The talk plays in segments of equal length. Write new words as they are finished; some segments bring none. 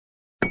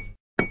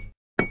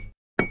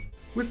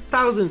With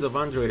thousands of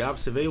Android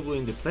apps available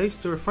in the Play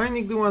Store,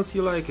 finding the ones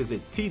you like is a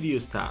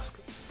tedious task.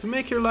 To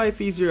make your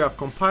life easier, I've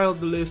compiled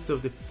the list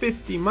of the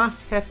 50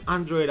 must-have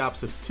Android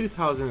apps of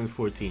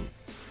 2014.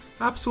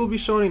 Apps will be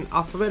shown in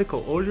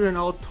alphabetical order and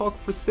I'll talk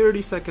for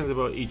 30 seconds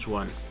about each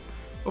one.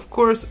 Of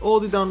course, all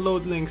the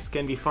download links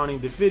can be found in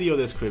the video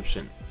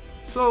description.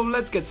 So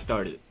let's get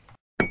started.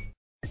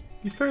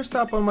 The first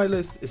app on my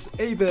list is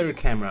Aviary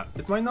Camera.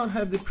 It might not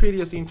have the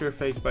prettiest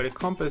interface, but it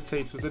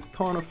compensates with a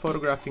ton of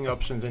photographing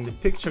options, and the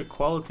picture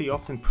quality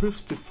often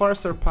proves to far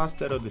surpass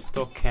that of the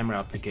stock camera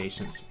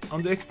applications.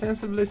 On the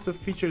extensive list of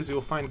features you'll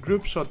find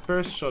group shot,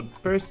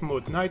 burst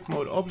mode, night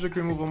mode, object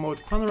removal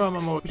mode, panorama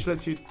mode, which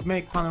lets you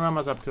make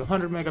panoramas up to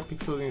 100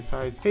 megapixels in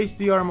size,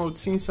 HDR mode,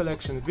 scene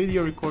selection,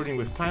 video recording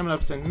with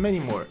time-lapse, and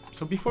many more.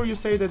 So before you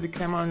say that the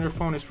camera on your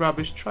phone is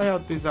rubbish, try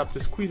out this app to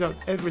squeeze out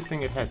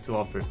everything it has to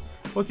offer.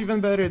 What's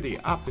even better, the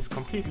app is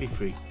completely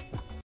free.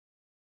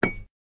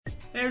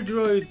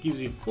 Airdroid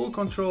gives you full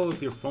control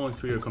of your phone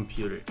through your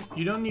computer.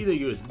 You don't need a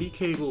USB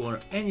cable or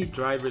any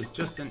drivers,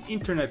 just an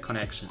internet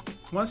connection.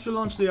 Once you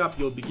launch the app,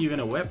 you'll be given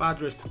a web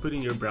address to put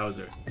in your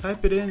browser.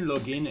 Type it in,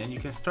 log in, and you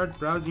can start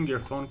browsing your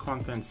phone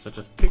contents such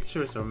as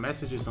pictures or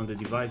messages on the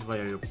device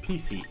via your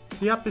PC.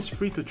 The app is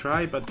free to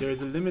try, but there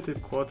is a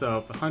limited quota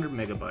of 100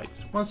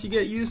 megabytes. Once you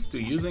get used to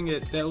using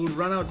it, that will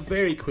run out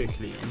very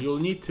quickly and you'll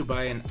need to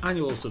buy an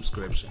annual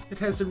subscription. It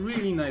has a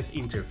really nice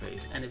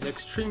interface and is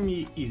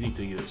extremely easy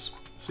to use.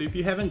 So if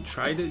you haven't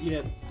tried it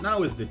yet,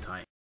 now is the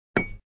time.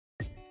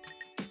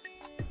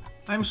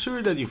 I'm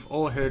sure that you've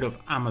all heard of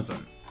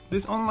Amazon.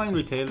 This online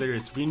retailer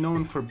is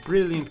renowned for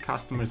brilliant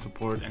customer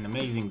support and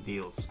amazing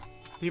deals.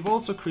 They've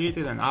also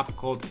created an app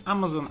called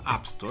Amazon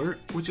Appstore,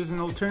 which is an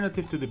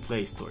alternative to the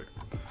Play Store.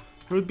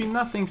 There would be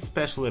nothing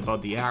special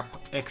about the app,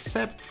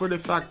 except for the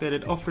fact that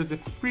it offers a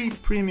free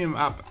premium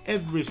app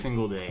every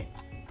single day.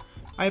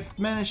 I've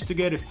managed to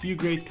get a few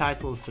great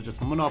titles such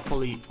as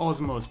Monopoly,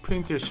 Osmos,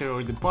 Printershare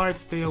or The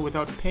Bard's Tale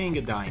without paying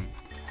a dime.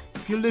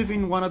 If you live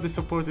in one of the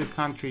supported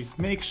countries,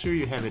 make sure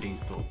you have it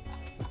installed.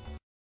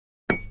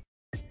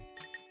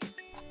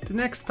 The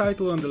next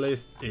title on the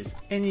list is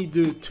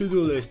Any.do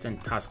to-do list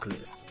and task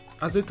list.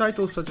 As the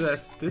title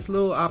suggests, this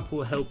little app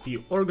will help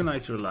you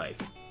organize your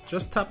life.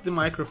 Just tap the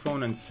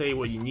microphone and say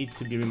what you need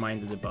to be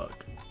reminded about.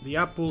 The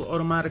app will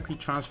automatically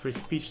transfer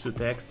speech to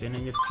text, and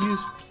in a few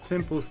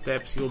simple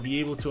steps you'll be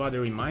able to add a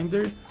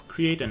reminder,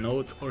 create a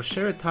note, or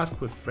share a task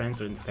with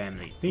friends and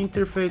family. The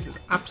interface is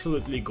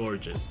absolutely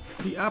gorgeous.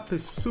 The app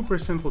is super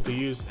simple to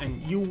use and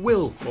you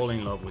will fall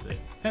in love with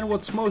it. And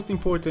what's most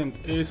important,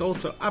 it is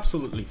also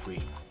absolutely free.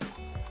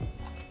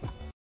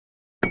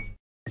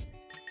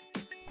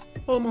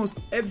 Almost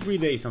every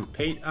day some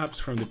paid apps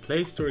from the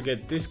Play Store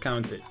get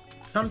discounted.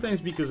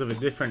 Sometimes because of a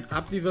different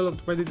app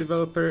developed by the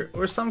developer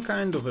or some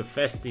kind of a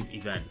festive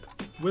event.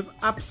 With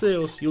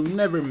Appsales, you'll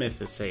never miss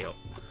a sale.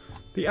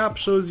 The app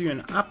shows you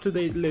an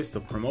up-to-date list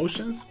of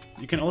promotions.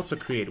 You can also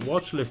create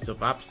watch lists of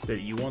apps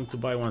that you want to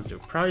buy once their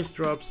price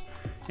drops,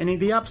 and in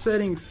the app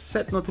settings,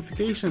 set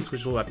notifications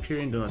which will appear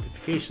in the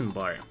notification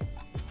bar.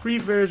 The free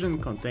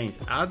version contains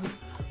ads,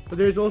 but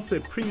there is also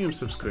a premium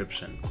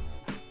subscription.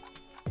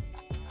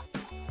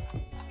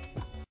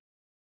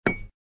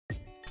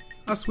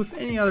 As with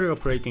any other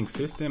operating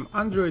system,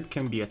 Android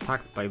can be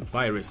attacked by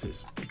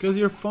viruses. Because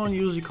your phone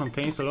usually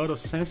contains a lot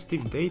of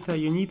sensitive data,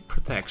 you need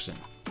protection.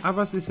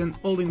 Avast is an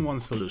all-in-one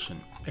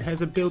solution. It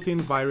has a built-in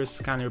virus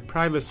scanner,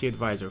 privacy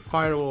advisor,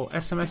 firewall,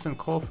 SMS and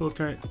call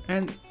filter,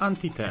 and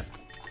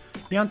anti-theft.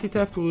 The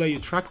anti-theft will let you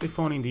track the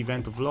phone in the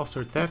event of loss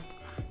or theft.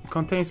 It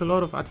contains a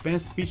lot of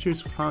advanced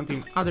features found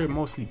in other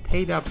mostly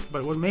paid apps,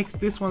 but what makes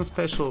this one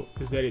special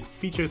is that it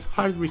features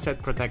hard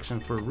reset protection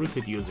for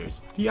rooted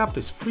users. The app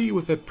is free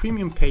with a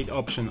premium paid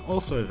option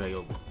also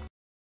available.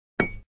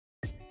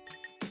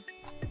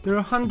 There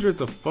are hundreds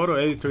of photo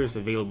editors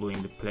available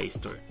in the Play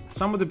Store.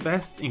 Some of the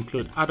best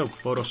include Adobe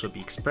Photoshop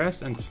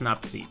Express and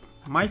Snapseed.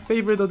 My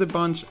favorite of the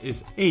bunch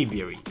is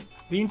Aviary.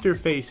 The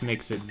interface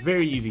makes it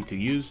very easy to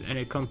use and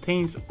it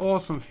contains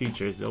awesome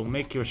features that will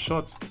make your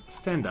shots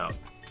stand out.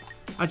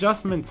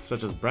 Adjustments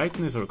such as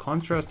brightness or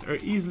contrast are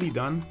easily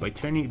done by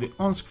turning the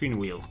on-screen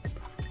wheel.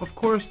 Of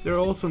course, there are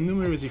also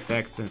numerous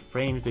effects and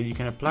frames that you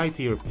can apply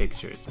to your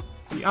pictures.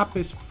 The app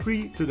is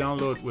free to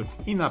download with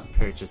in-app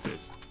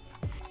purchases.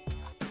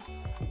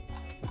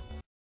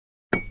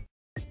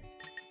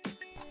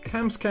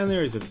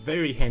 CamScanner is a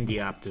very handy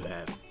app to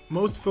have.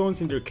 Most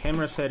phones in their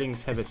camera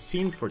settings have a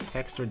scene for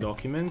text or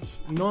documents.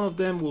 None of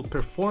them will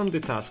perform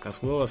the task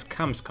as well as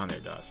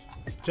CamScanner does.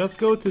 Just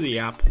go to the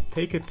app,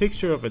 take a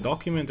picture of a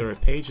document or a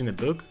page in a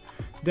book,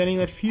 then in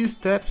a few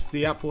steps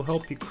the app will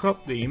help you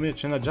crop the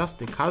image and adjust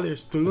the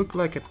colors to look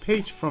like a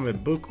page from a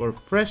book or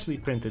freshly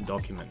printed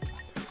document.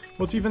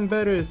 What's even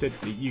better is that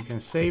you can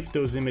save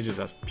those images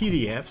as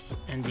PDFs,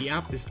 and the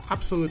app is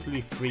absolutely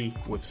free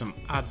with some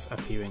ads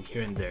appearing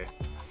here and there.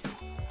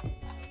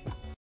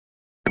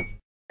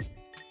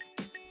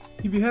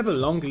 If you have a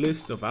long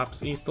list of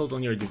apps installed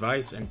on your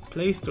device and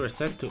Play Store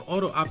set to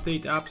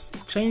auto-update apps,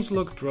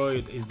 Changelog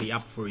Droid is the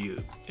app for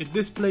you. It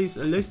displays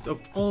a list of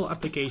all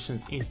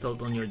applications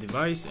installed on your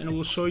device and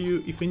will show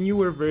you if a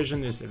newer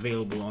version is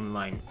available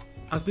online.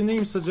 As the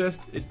name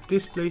suggests, it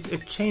displays a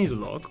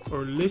changelog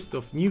or list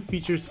of new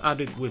features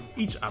added with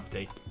each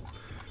update.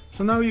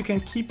 So now you can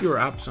keep your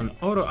apps on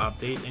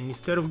auto-update, and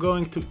instead of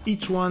going to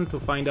each one to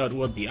find out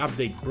what the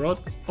update brought,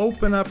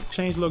 open up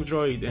Changelog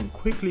Droid and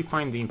quickly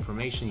find the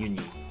information you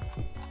need.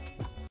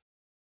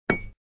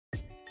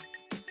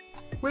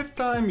 With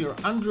time, your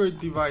Android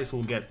device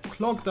will get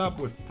clogged up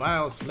with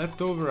files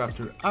left over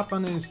after app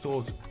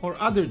uninstalls or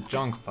other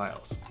junk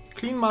files.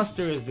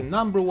 CleanMaster is the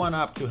 #1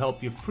 app to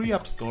help you free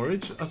up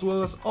storage as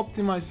well as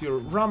optimize your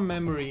RAM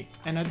memory,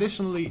 and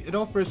additionally it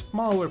offers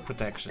malware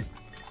protection.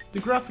 The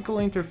graphical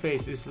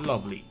interface is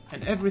lovely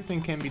and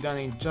everything can be done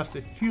in just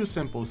a few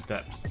simple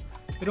steps.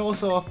 It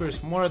also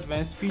offers more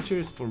advanced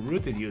features for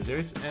rooted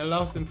users and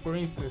allows them, for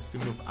instance, to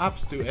move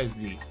apps to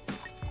SD.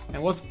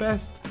 And what's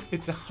best,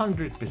 it's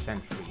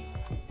 100% free.